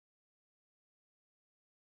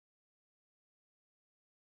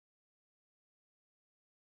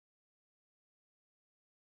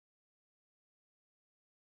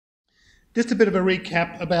Just a bit of a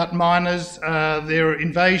recap about miners, their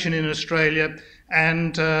invasion in Australia,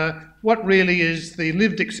 and what really is the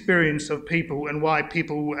lived experience of people and why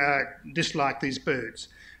people dislike these birds.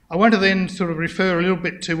 I want to then sort of refer a little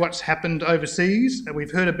bit to what's happened overseas.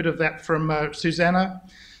 We've heard a bit of that from Susanna,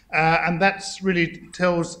 and that really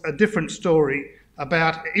tells a different story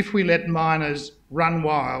about if we let miners run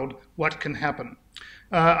wild, what can happen.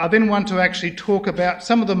 I then want to actually talk about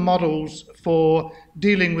some of the models for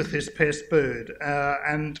dealing with this pest bird,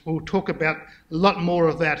 and we'll talk about a lot more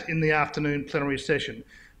of that in the afternoon plenary session.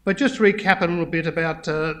 But just to recap a little bit about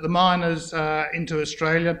the miners into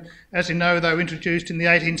Australia. As you know, they were introduced in the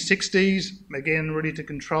 1860s, again really to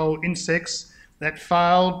control insects. That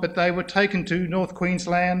failed, but they were taken to North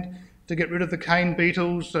Queensland to get rid of the cane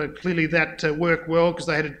beetles. Clearly that worked well because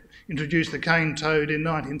they had introduced the cane toad in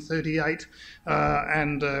 1938,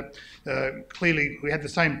 and clearly we had the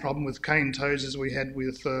same problem with cane toads as we had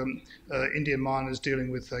with Indian miners dealing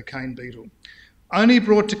with cane beetle. Only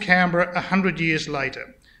brought to Canberra 100 years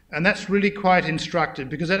later, and that's really quite instructive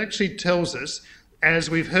because that actually tells us, as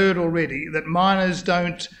we've heard already, that miners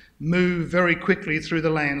don't move very quickly through the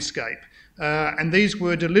landscape. And these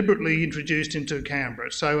were deliberately introduced into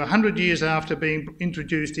Canberra. So 100 years after being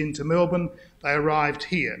introduced into Melbourne, they arrived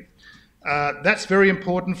here. That's very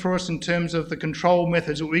important for us in terms of the control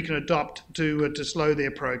methods that we can adopt to slow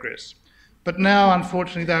their progress. But now,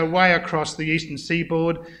 unfortunately, they're way across the eastern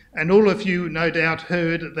seaboard, and all of you no doubt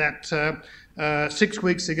heard that 6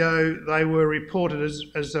 weeks ago they were reported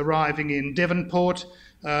as arriving in Devonport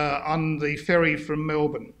on the ferry from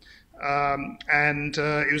Melbourne.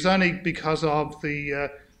 It was only because of the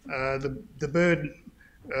bird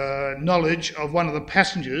knowledge of one of the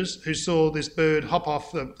passengers who saw this bird hop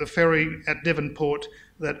off the ferry at Devonport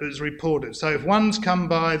that was reported. So if one's come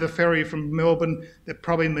by the ferry from Melbourne, that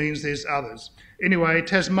probably means there's others. Anyway,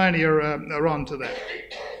 Tasmania are on to that.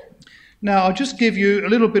 Now, I'll just give you a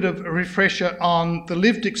little bit of a refresher on the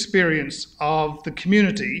lived experience of the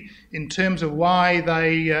community in terms of why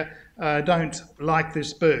they don't like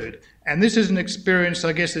this bird. And this is an experience,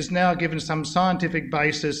 I guess, is now given some scientific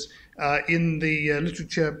basis in the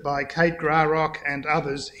literature by Kate Grarrock and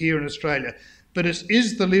others here in Australia. But it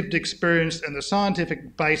is the lived experience and the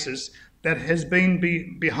scientific basis that has been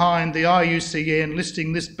behind the IUCN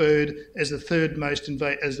listing this bird as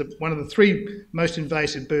the one of the 3 most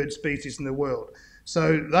invasive bird species in the world.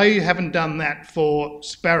 So they haven't done that for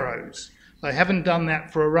sparrows. They haven't done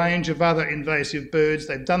that for a range of other invasive birds.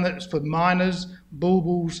 They've done that for miners,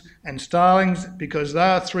 bulbuls and starlings because they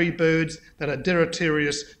are 3 birds that are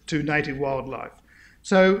deleterious to native wildlife.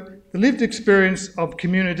 So the lived experience of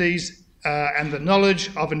communities and the knowledge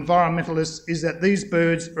of environmentalists is that these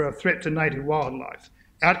birds are a threat to native wildlife.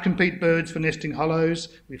 Outcompete birds for nesting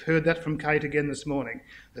hollows. We've heard that from Kate again this morning.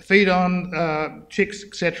 They feed on chicks,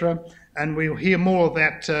 etc. And we'll hear more of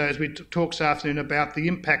that as we talk this afternoon about the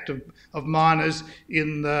impact of miners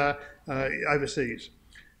in overseas.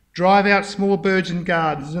 Drive out small birds in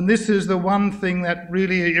gardens. And this is the one thing that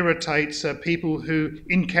really irritates people who,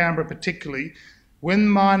 in Canberra particularly, when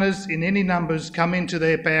miners in any numbers come into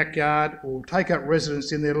their backyard or take up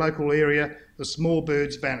residence in their local area, the small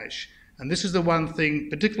birds vanish. And this is the one thing,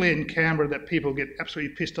 particularly in Canberra, that people get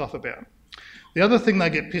absolutely pissed off about. The other thing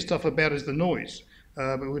they get pissed off about is the noise,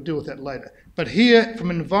 but we'll deal with that later. But here,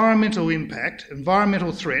 from environmental impact,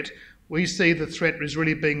 environmental threat, we see the threat is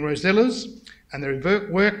really being rosellas, and the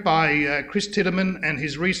work by Chris Titterman and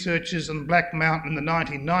his researchers on Black Mountain in the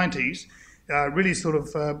 1990s really sort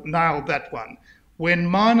of nailed that one. When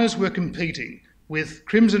miners were competing with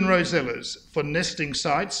crimson rosellas for nesting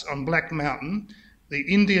sites on Black Mountain, the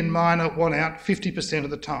Indian Myna won out 50%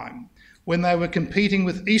 of the time. When they were competing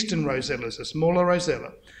with eastern rosellas, a smaller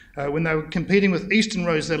rosella, when they were competing with eastern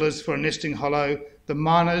rosellas for a nesting hollow, the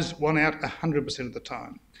miners won out 100% of the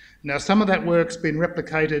time. Now, some of that work's been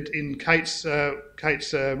replicated in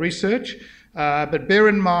Kate's research, but bear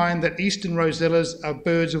in mind that eastern rosellas are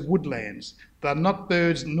birds of woodlands. They're not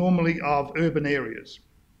birds normally of urban areas.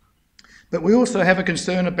 But we also have a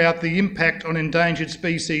concern about the impact on endangered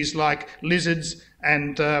species like lizards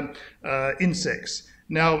and insects.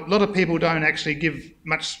 Now, a lot of people don't actually give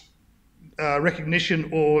much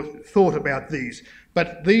recognition or thought about these,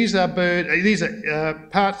 but these are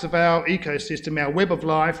parts of our ecosystem, our web of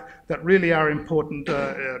life, that really are important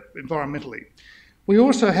environmentally. We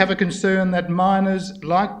also have a concern that miners,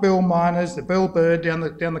 like bell miners, the bell bird down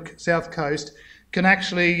the south coast, can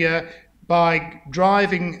actually, by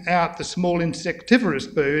driving out the small insectivorous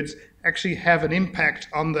birds, actually have an impact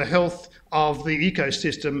on the health of the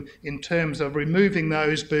ecosystem in terms of removing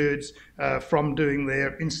those birds from doing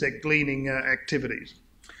their insect gleaning activities.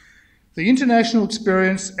 The international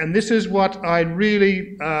experience, and this is what I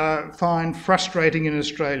really find frustrating in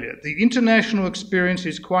Australia, the international experience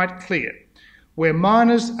is quite clear. Where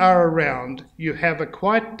miners are around, you have a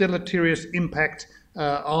quite deleterious impact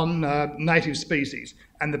on native species.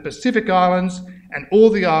 And the Pacific Islands and all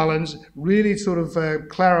the islands really sort of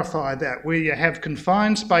clarify that, where you have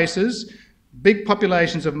confined spaces, big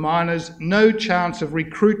populations of miners, no chance of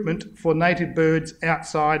recruitment for native birds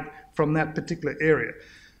outside from that particular area.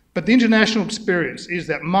 But the international experience is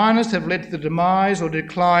that miners have led to the demise or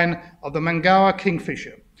decline of the Mangawa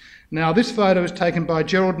kingfisher. Now, this photo was taken by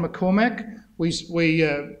Gerald McCormack. We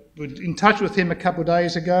were in touch with him a couple of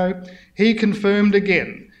days ago. He confirmed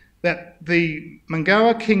again that the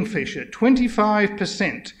Mangawa kingfisher,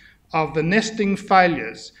 25% of the nesting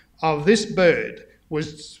failures of this bird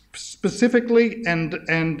was specifically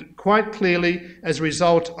and quite clearly as a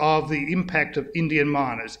result of the impact of Indian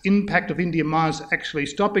miners. Impact of Indian miners actually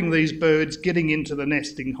stopping these birds getting into the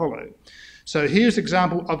nesting hollow. So here's an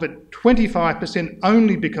example of it, 25%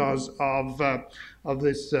 only because of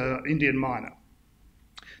this Indian miner.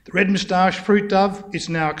 The red moustache fruit dove is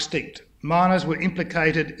now extinct. Miners were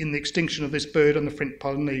implicated in the extinction of this bird on the French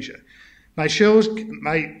Polynesia.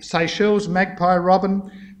 Seychelles magpie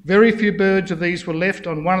robin, very few birds of these were left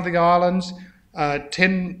on one of the islands,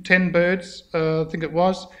 10 birds, I think it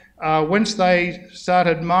was. Once they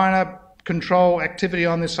started miner control activity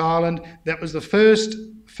on this island, that was the first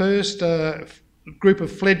group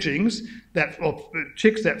of fledglings,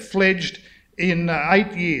 chicks that fledged in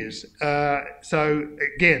 8 years. So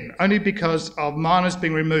again, only because of miners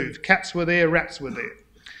being removed. Cats were there, rats were there.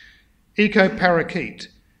 Eco parakeet.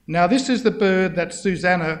 Now this is the bird that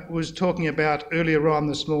Susanna was talking about earlier on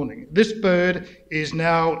this morning. This bird is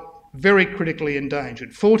now very critically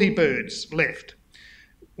endangered. 40 birds left.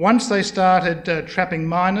 Once they started trapping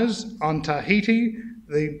miners on Tahiti,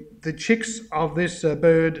 the chicks of this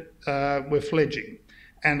bird were fledging.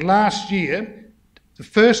 And last year, the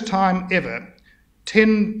first time ever,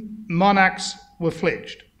 10 monarchs were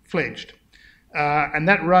fledged. And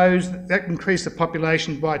that increased the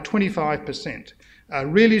population by 25%. A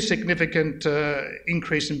really significant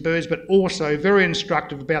increase in birds, but also very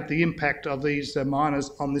instructive about the impact of these miners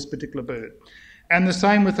on this particular bird. And the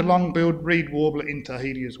same with the long-billed reed warbler in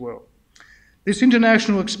Tahiti as well. This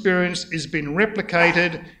international experience has been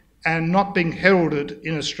replicated and not being heralded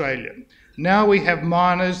in Australia. Now we have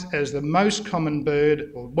miners as the most common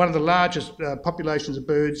bird, or one of the largest populations of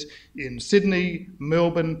birds in Sydney,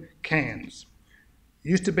 Melbourne, Cairns.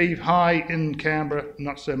 Used to be high in Canberra,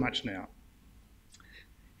 not so much now.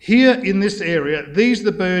 Here in this area, these are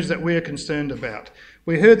the birds that we're concerned about.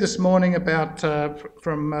 We heard this morning about,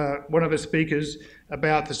 from one of the speakers,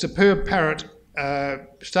 about the superb parrot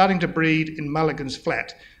starting to breed in Mulligan's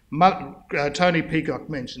Flat. Tony Peacock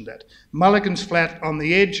mentioned that. Mulligan's Flat on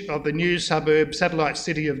the edge of the new suburb satellite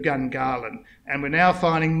city of Gungahlin. And we're now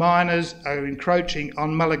finding miners are encroaching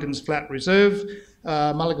on Mulligan's Flat Reserve,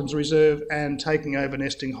 Mulligan's Reserve, and taking over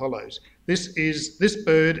nesting hollows. This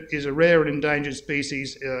bird is a rare and endangered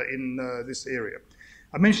species in this area.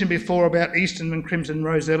 I mentioned before about eastern and crimson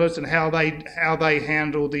rosellas and how they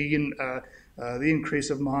handle the increase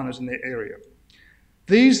of miners in their area.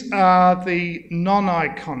 These are the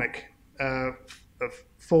non-iconic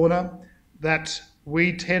fauna that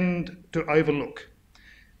we tend to overlook.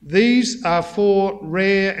 These are 4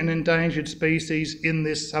 rare and endangered species in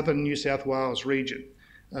this southern New South Wales region.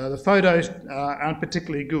 The photos aren't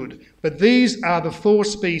particularly good, but these are the 4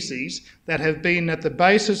 species that have been at the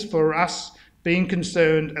basis for us being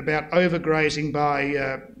concerned about overgrazing by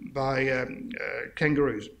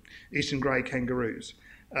kangaroos, eastern grey kangaroos.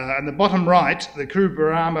 And the bottom right, the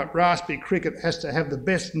Kurubarama raspberry cricket has to have the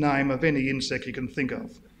best name of any insect you can think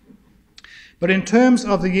of. But in terms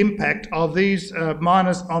of the impact of these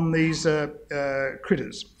miners on these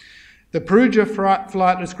critters, the Perugia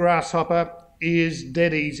flightless grasshopper is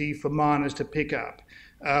dead easy for miners to pick up.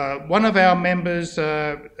 One of our members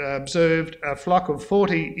observed a flock of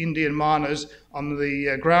 40 Indian miners on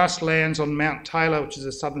the grasslands on Mount Taylor, which is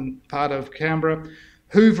the southern part of Canberra,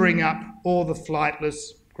 hoovering up all the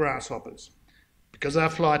flightless grasshoppers. Because they're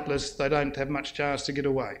flightless, they don't have much chance to get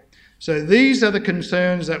away. So these are the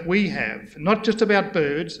concerns that we have, not just about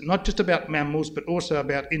birds, not just about mammals, but also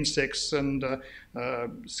about insects and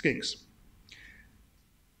skinks.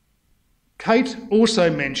 Kate also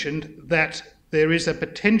mentioned that there is a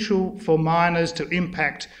potential for miners to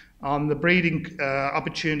impact on the breeding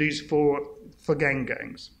opportunities for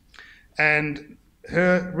gangs. And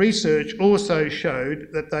her research also showed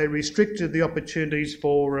that they restricted the opportunities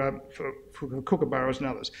for kookaburras and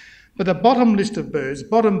others. But the bottom list of birds,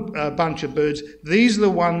 bottom bunch of birds, these are the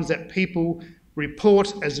ones that people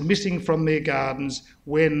report as missing from their gardens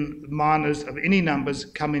when miners of any numbers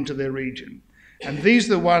come into their region. And these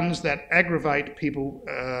are the ones that aggravate people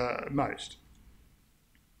most.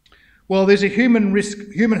 Well, there's a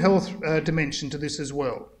human health dimension to this as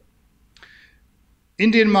well.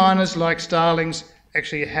 Indian miners, like starlings,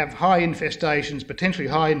 actually have high infestations, potentially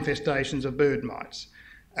high infestations of bird mites.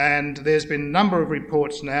 And there's been a number of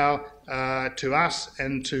reports now to us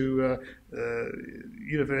and to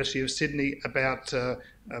University of Sydney about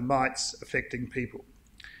mites affecting people.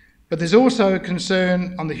 But there's also a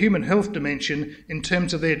concern on the human health dimension in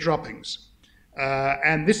terms of their droppings.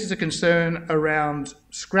 And this is a concern around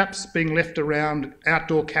scraps being left around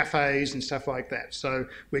outdoor cafes and stuff like that. So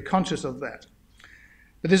we're conscious of that.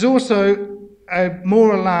 But there's also a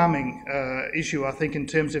more alarming issue, I think, in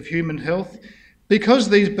terms of human health. Because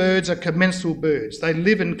these birds are commensal birds, they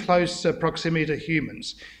live in close proximity to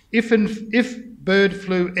humans. If bird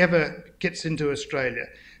flu ever gets into Australia,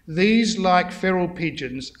 these, like feral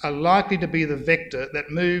pigeons, are likely to be the vector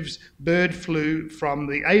that moves bird flu from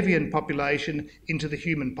the avian population into the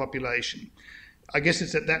human population. I guess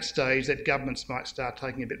it's at that stage that governments might start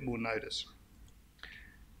taking a bit more notice.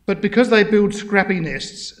 But because they build scrappy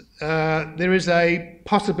nests, there is a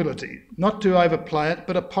possibility, not to overplay it,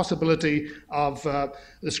 but a possibility of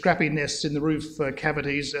the scrappy nests in the roof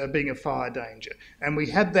cavities being a fire danger. And we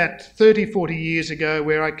had that 30, 40 years ago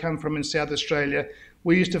where I come from in South Australia.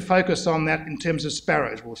 We used to focus on that in terms of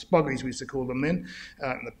sparrows, well, spoggies we used to call them then.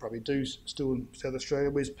 They probably do still in South Australia.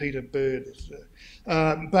 Where's Peter Bird?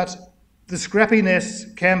 But the scrappy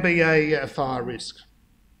nests can be a fire risk.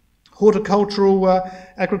 Horticultural,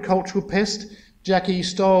 agricultural pest. Jackie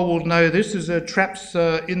Stoll will know this. There's traps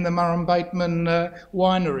in the Murrumbateman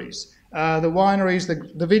wineries. The wineries,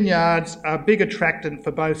 the vineyards are a big attractant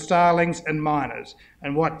for both starlings and miners.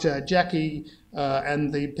 And what Jackie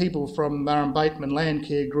and the people from Murrumbateman Land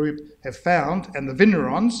Care Group have found, and the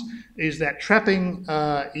vignerons, is that trapping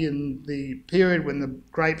in the period when the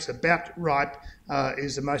grapes are about ripe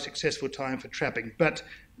is the most successful time for trapping. But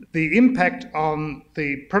the impact on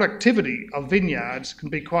the productivity of vineyards can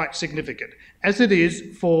be quite significant, as it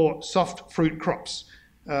is for soft fruit crops,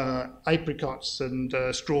 apricots and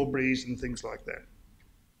strawberries and things like that.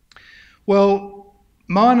 Well,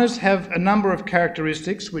 miners have a number of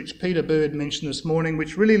characteristics, which Peter Bird mentioned this morning,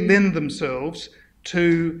 which really lend themselves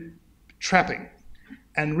to trapping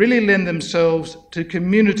and really lend themselves to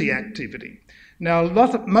community activity. Now,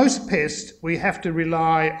 most pests we have to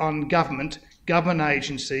rely on government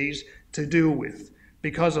agencies to deal with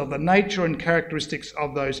because of the nature and characteristics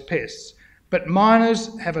of those pests. But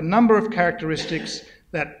miners have a number of characteristics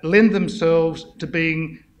that lend themselves to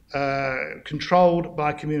being controlled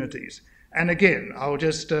by communities. And again, I'll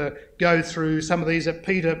just go through some of these that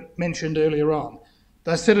Peter mentioned earlier on.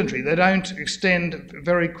 They're sedentary. They don't extend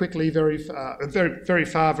very quickly, very far,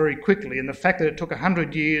 very quickly. And the fact that it took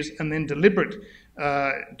 100 years and then deliberate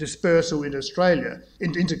dispersal into Australia,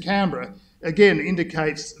 into Canberra, again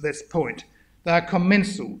indicates this point. They are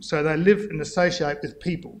commensal, so they live and associate with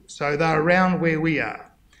people. So they're around where we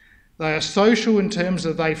are. They are social in terms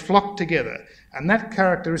of they flock together. And that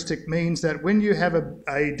characteristic means that when you have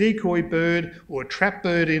a decoy bird or a trap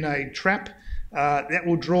bird in a trap, that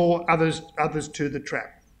will draw others to the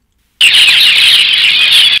trap.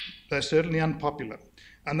 They're certainly unpopular.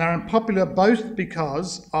 And they're unpopular both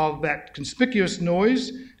because of that conspicuous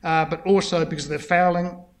noise, but also because of the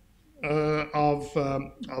fouling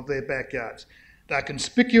of their backyards. They're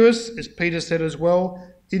conspicuous, as Peter said as well,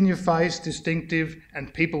 in your face, distinctive,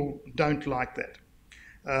 and people don't like that.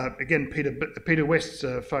 Again, Peter West's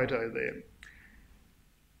photo there.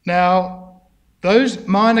 Now, those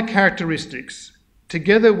minor characteristics,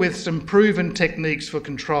 together with some proven techniques for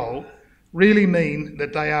control, really mean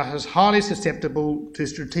that they are as highly susceptible to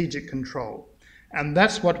strategic control. And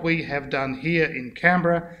that's what we have done here in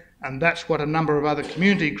Canberra, and that's what a number of other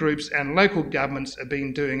community groups and local governments have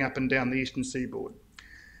been doing up and down the eastern seaboard.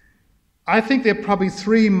 I think there are probably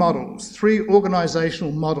three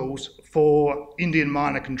organisational models for Indian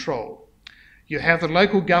myna control. You have the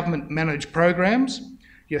local government managed programs,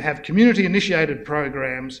 you have community initiated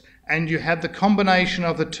programs, and you have the combination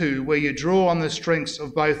of the two where you draw on the strengths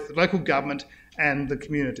of both the local government and the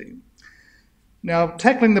community. Now,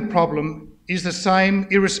 tackling the problem is the same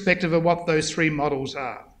irrespective of what those three models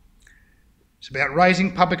are. It's about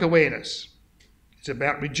raising public awareness. It's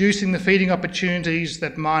about reducing the feeding opportunities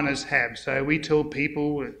that miners have. So we tell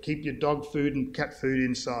people, keep your dog food and cat food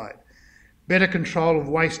inside. Better control of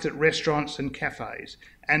waste at restaurants and cafes.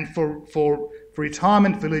 And for for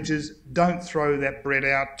retirement villages, don't throw that bread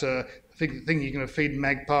out thinking you're going to feed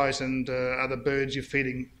magpies and other birds. You're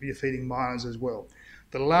feeding miners as well.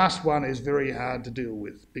 The last one is very hard to deal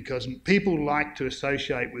with because people like to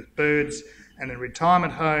associate with birds, and in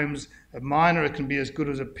retirement homes, a miner can be as good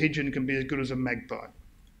as a pigeon, can be as good as a magpie.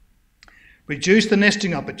 Reduce the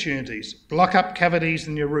nesting opportunities. Block up cavities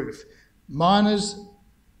in your roof. Miners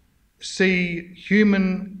see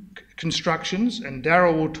human constructions, and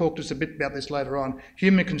Darryl will talk to us a bit about this later on,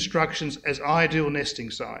 human constructions as ideal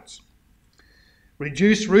nesting sites.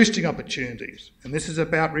 Reduce roosting opportunities, and this is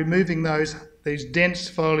about removing these dense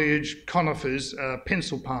foliage conifers,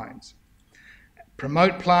 pencil pines.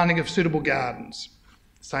 Promote planting of suitable gardens,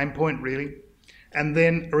 same point really. And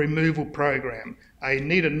then a removal program.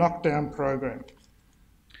 Need a knockdown program.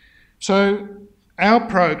 So our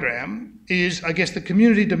program is, I guess, the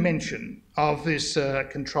community dimension of this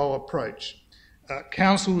control approach.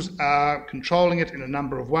 Councils are controlling it in a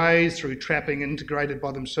number of ways through trapping integrated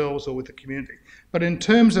by themselves or with the community. But in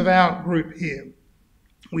terms of our group here,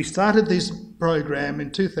 we started this program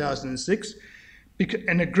in 2006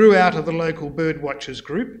 and it grew out of the local bird watchers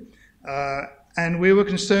group. And we were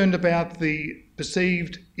concerned about the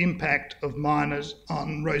perceived impact of miners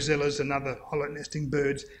on rosellas and other hollow nesting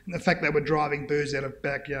birds and the fact they were driving birds out of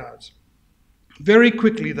backyards. Very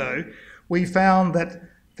quickly though, we found that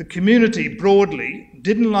the community broadly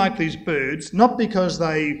didn't like these birds, not because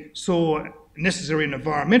they saw necessarily an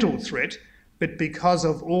environmental threat, but because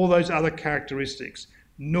of all those other characteristics: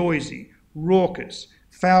 noisy, raucous,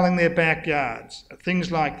 fouling their backyards,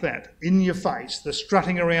 things like that, in your face, the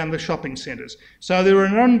strutting around the shopping centres. So there were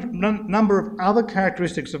a number of other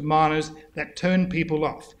characteristics of miners that turn people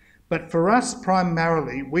off. But for us,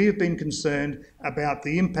 primarily, we have been concerned about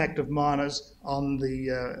the impact of miners on the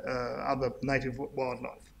other native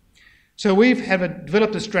wildlife. So we've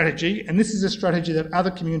developed a strategy, and this is a strategy that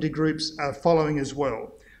other community groups are following as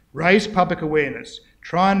well. Raise public awareness.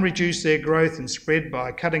 Try and reduce their growth and spread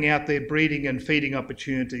by cutting out their breeding and feeding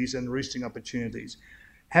opportunities and roosting opportunities.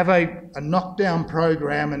 Have a knockdown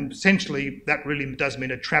program, and essentially that really does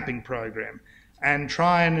mean a trapping program, and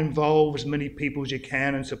try and involve as many people as you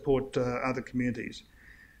can and support other communities.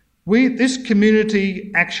 This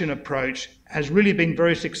community action approach has really been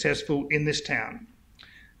very successful in this town.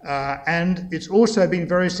 And it's also been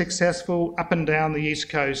very successful up and down the East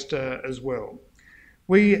Coast as well.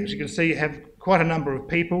 We, as you can see, have quite a number of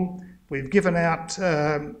people. We've given out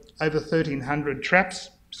over 1,300 traps,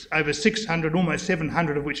 over 600, almost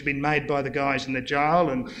 700 of which have been made by the guys in the jail,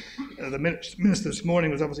 and the Minister this morning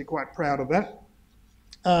was obviously quite proud of that.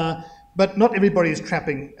 But not everybody is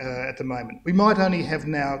trapping at the moment. We might only have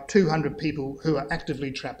now 200 people who are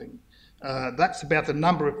actively trapping. That's about the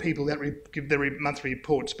number of people that give their monthly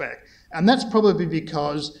reports back. And that's probably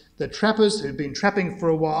because the trappers who've been trapping for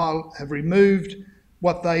a while have removed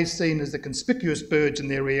what they've seen as the conspicuous birds in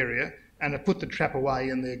their area and have put the trap away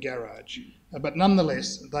in their garage. But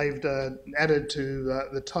nonetheless, they've added to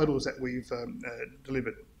the totals that we've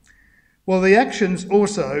delivered. Well, the actions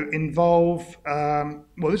also involve,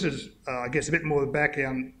 well, this is, I guess, a bit more of the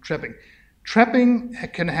background trapping. Trapping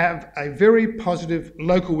can have a very positive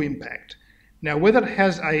local impact. Now, whether it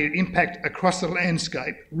has an impact across the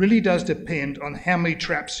landscape really does depend on how many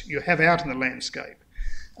traps you have out in the landscape.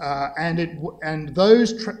 And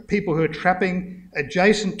those people who are trapping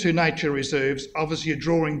adjacent to nature reserves obviously are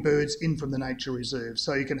drawing birds in from the nature reserves,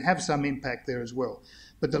 so you can have some impact there as well.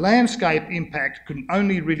 But the landscape impact can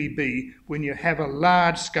only really be when you have a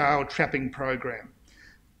large-scale trapping program.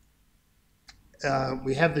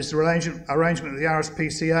 We have this arrangement with the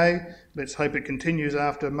RSPCA. Let's hope it continues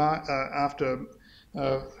after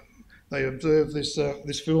they observe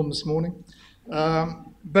this film this morning.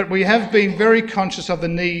 But we have been very conscious of the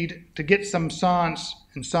need to get some science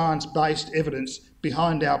and science-based evidence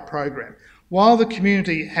behind our program. While the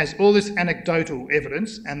community has all this anecdotal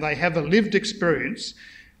evidence and they have a lived experience,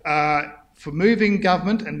 for moving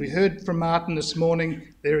government, and we heard from Martin this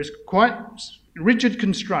morning, there is quite rigid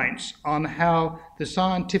constraints on how the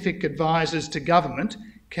scientific advisors to government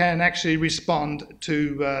can actually respond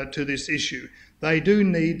to this issue. They do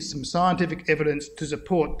need some scientific evidence to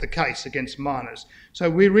support the case against miners. So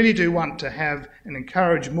we really do want to have and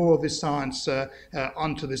encourage more of this science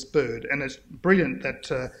onto this bird. And it's brilliant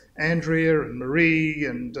that Andrea and Marie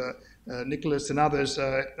and Nicholas and others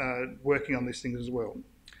are working on these things as well.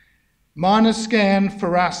 Miner scan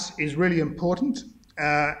for us is really important.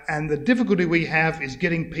 And the difficulty we have is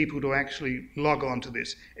getting people to actually log on to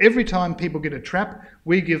this. Every time people get a trap,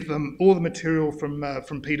 we give them all the material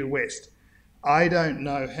from Peter West. I don't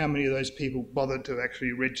know how many of those people bothered to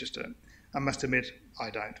actually register. I must admit,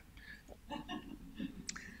 I don't.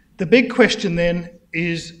 The big question then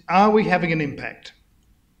is, are we having an impact?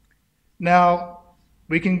 Now,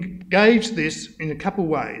 we can gauge this in a couple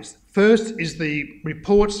of ways. First is the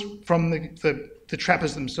reports from the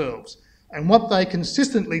trappers themselves. And what they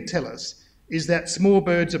consistently tell us is that small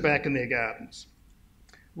birds are back in their gardens.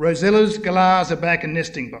 Rosellas, galahs are back in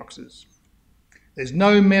nesting boxes. There's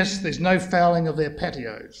no mess, there's no fouling of their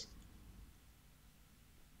patios.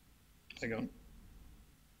 Hang on.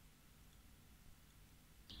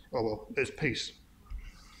 Oh well, there's peace.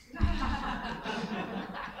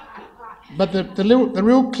 But the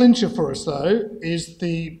real clincher for us, though, is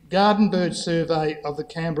the garden bird survey of the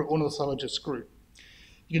Canberra ornithologist group.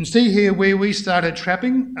 You can see here where we started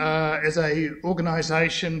trapping as an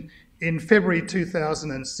organisation in February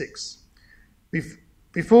 2006.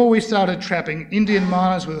 Before we started trapping, Indian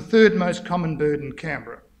mynas were the third most common bird in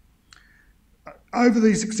Canberra. Over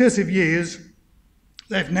these successive years,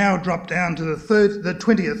 they've now dropped down to the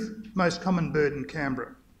 20th most common bird in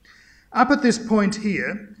Canberra. Up at this point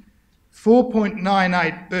here,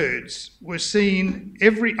 4.98 birds were seen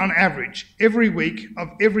on average every week of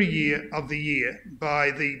every year of the year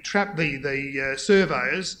by the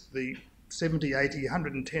surveyors, the 70, 80,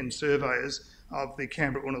 110 surveyors of the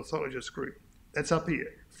Canberra ornithologist group. That's up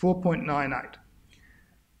here, 4.98.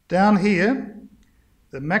 Down here,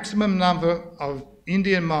 the maximum number of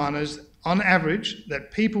Indian mynas on average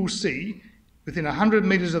that people see within 100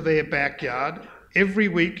 metres of their backyard every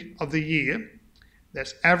week of the year,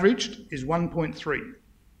 that's averaged, is 1.3.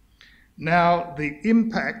 Now, the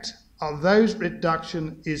impact of those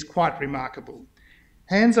reduction is quite remarkable.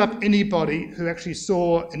 Hands up anybody who actually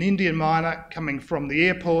saw an Indian myna coming from the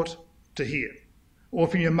airport to here, or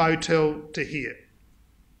from your motel to here.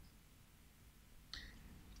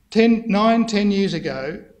 9, 10 years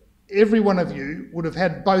ago, every one of you would have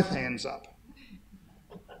had both hands up.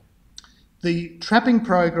 The trapping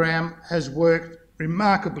program has worked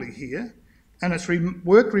remarkably here, and it's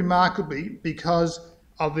worked remarkably because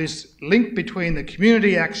of this link between the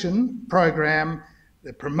community action program,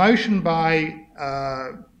 the promotion by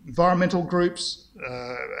environmental groups,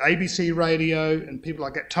 ABC Radio and people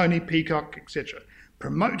like that, Tony Peacock, etc.,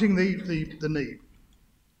 promoting the need.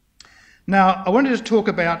 Now, I wanted to talk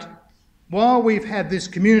about, while we've had this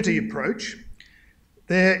community approach,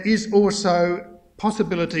 there is also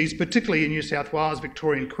possibilities, particularly in New South Wales,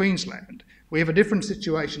 Victoria and Queensland. We have a different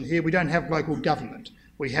situation here. We don't have local government.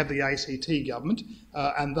 We have the ACT government,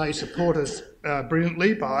 and they support us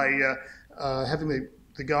brilliantly by having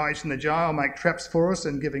the guys in the jail make traps for us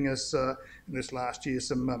and giving us, in this last year,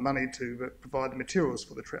 some money to provide the materials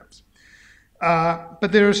for the traps.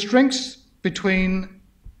 But there are strengths between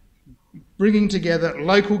bringing together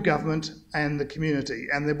local government and the community,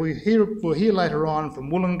 and we'll hear later on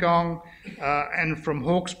from Wollongong and from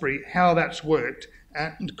Hawkesbury how that's worked.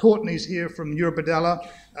 And Courtney's here from Eurobodalla,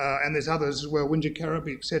 and there's others as well,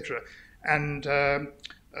 Wingecarribee, etc., and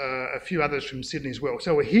a few others from Sydney as well.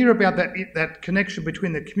 So we'll hear about that connection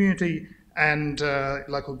between the community and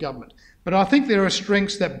local government. But I think there are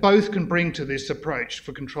strengths that both can bring to this approach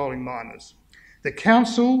for controlling mynas. The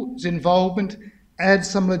council's involvement adds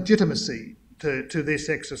some legitimacy to this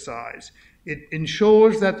exercise. It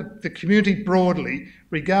ensures that the community broadly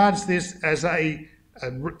regards this as a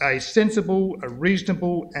sensible, a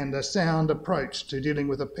reasonable and a sound approach to dealing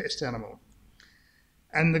with a pest animal.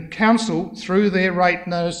 And the council, through their rate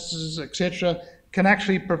notices, etc., can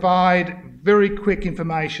actually provide very quick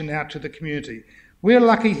information out to the community. We're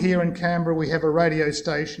lucky here in Canberra, we have a radio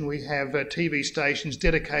station, we have TV stations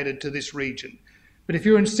dedicated to this region. But if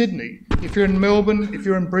you're in Sydney, if you're in Melbourne, if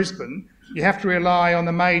you're in Brisbane, you have to rely on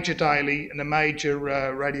the major daily and the major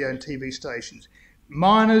radio and TV stations.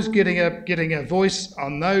 Mynas getting a voice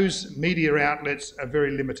on those media outlets are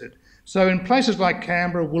very limited. So in places like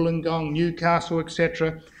Canberra, Wollongong, Newcastle,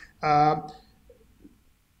 etc.,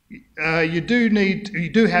 you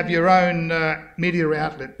do have your own media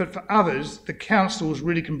outlet, but for others, the councils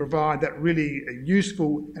really can provide that really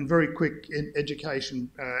useful and very quick education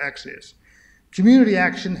access. Community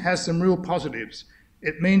action has some real positives.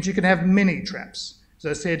 It means you can have many traps. As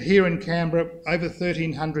I said, here in Canberra, over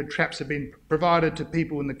 1,300 traps have been provided to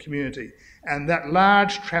people in the community. And that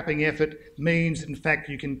large trapping effort means, in fact,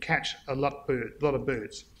 you can catch a lot of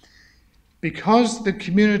birds. Because the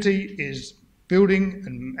community is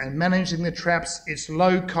building and managing the traps, it's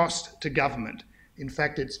low cost to government. In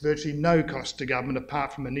fact, it's virtually no cost to government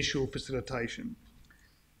apart from initial facilitation.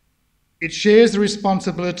 It shares the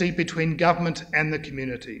responsibility between government and the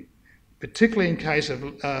community, particularly in case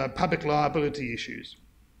of public liability issues.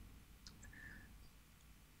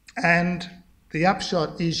 And the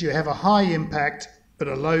upshot is you have a high impact but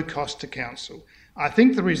a low cost to council. I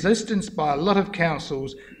think the resistance by a lot of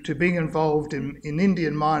councils to being involved in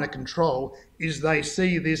Indian myna control is they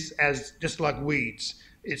see this as just like weeds.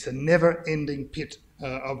 It's a never-ending pit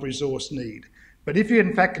of resource need. But if you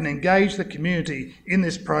in fact can engage the community in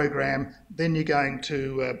this program, then you're going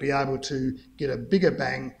to be able to get a bigger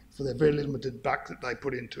bang for the very limited buck that they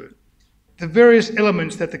put into it. The various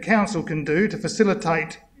elements that the council can do to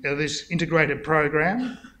facilitate this integrated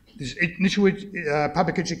program, this initial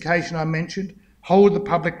public education I mentioned, hold the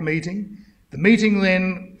public meeting. The meeting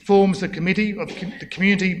then forms the committee, the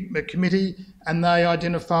community committee, and they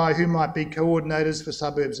identify who might be coordinators for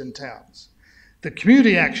suburbs and towns. The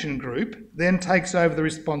community action group then takes over the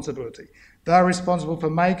responsibility. They're responsible for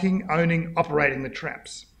making, owning, operating the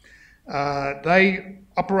traps. They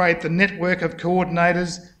operate the network of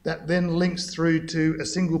coordinators that then links through to a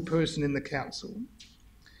single person in the council.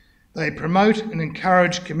 They promote and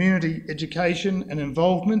encourage community education and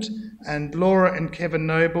involvement, and Laura and Kevin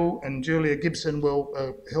Noble and Julia Gibson will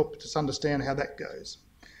help us understand how that goes.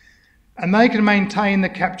 And they can maintain the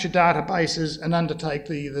capture databases and undertake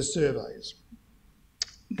the surveys.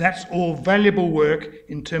 That's all valuable work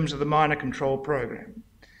in terms of the myna control program.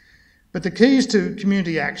 But the keys to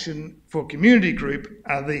community action for community group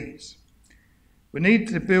are these. We need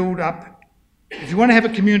to build up, if you want to have a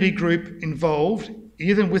community group involved,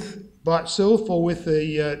 either by itself or with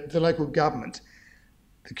the local government,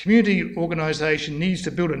 the community organisation needs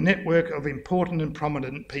to build a network of important and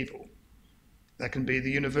prominent people. That can be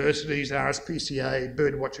the universities, RSPCA,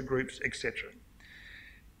 birdwatcher groups, etc.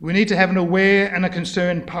 We need to have an aware and a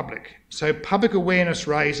concerned public. So public awareness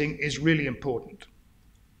raising is really important.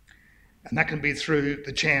 And that can be through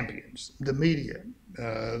the champions, the media,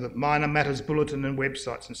 the Myna Matters bulletin and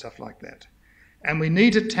websites and stuff like that. And we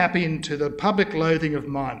need to tap into the public loathing of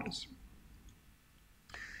miners.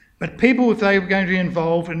 But people, if they are going to be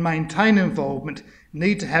involved and maintain involvement,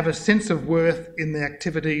 need to have a sense of worth in the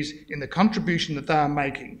activities, in the contribution that they are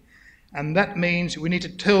making. And that means we need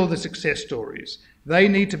to tell the success stories. They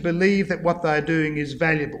need to believe that what they're doing is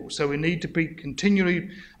valuable. So we need to be continually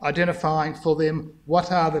identifying for them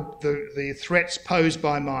what are the threats posed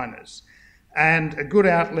by miners. And a good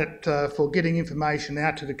outlet for getting information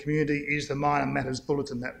out to the community is the Myna Matters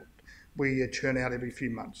bulletin that we churn out every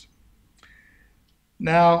few months.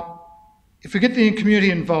 Now, if we get the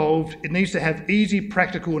community involved, it needs to have easy,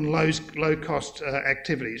 practical and low-cost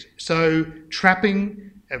activities. So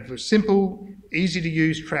trapping, simple,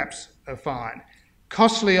 easy-to-use traps are fine.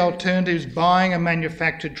 Costly alternatives, buying a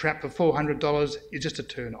manufactured trap for $400 is just a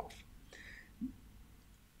turn-off.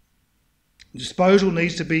 Disposal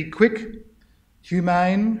needs to be quick,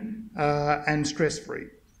 humane and stress-free.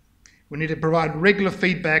 We need to provide regular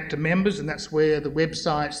feedback to members, and that's where the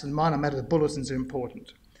websites and Myna Matters bulletins are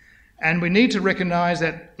important. And we need to recognise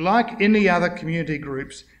that, like any other community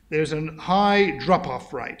groups, there's a high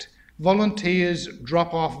drop-off rate. Volunteers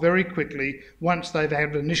drop off very quickly once they've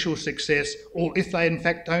had initial success, or if they in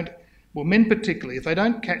fact don't, well, men particularly, if they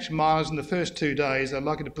don't catch miners in the first 2 days, they're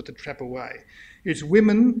likely to put the trap away. It's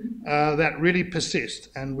women that really persist,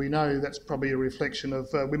 and we know that's probably a reflection of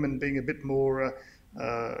women being a bit more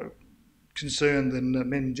concerned than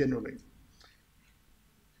men generally.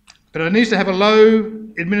 But it needs to have a low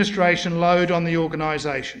administration load on the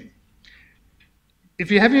organisation. If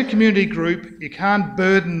you're having a community group, you can't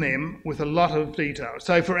burden them with a lot of detail.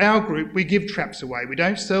 So for our group, we give traps away. We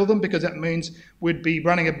don't sell them because that means we'd be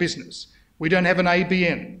running a business. We don't have an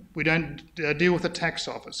ABN. We don't deal with the tax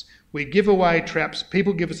office. We give away traps.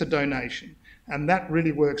 People give us a donation. And that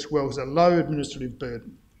really works well as a low administrative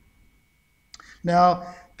burden.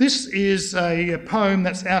 Now, this is a poem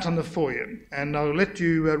that's out on the foyer, and I'll let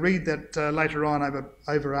you read that later on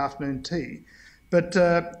over afternoon tea. But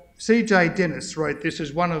C.J. Dennis wrote this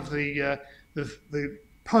as one of the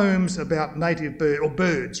poems about native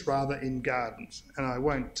birds rather in gardens, and I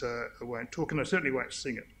won't talk, and I certainly won't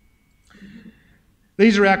sing it.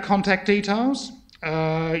 These are our contact details.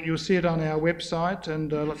 You'll see it on our website,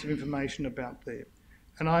 and lots of information about there.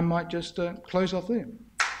 And I might just close off there.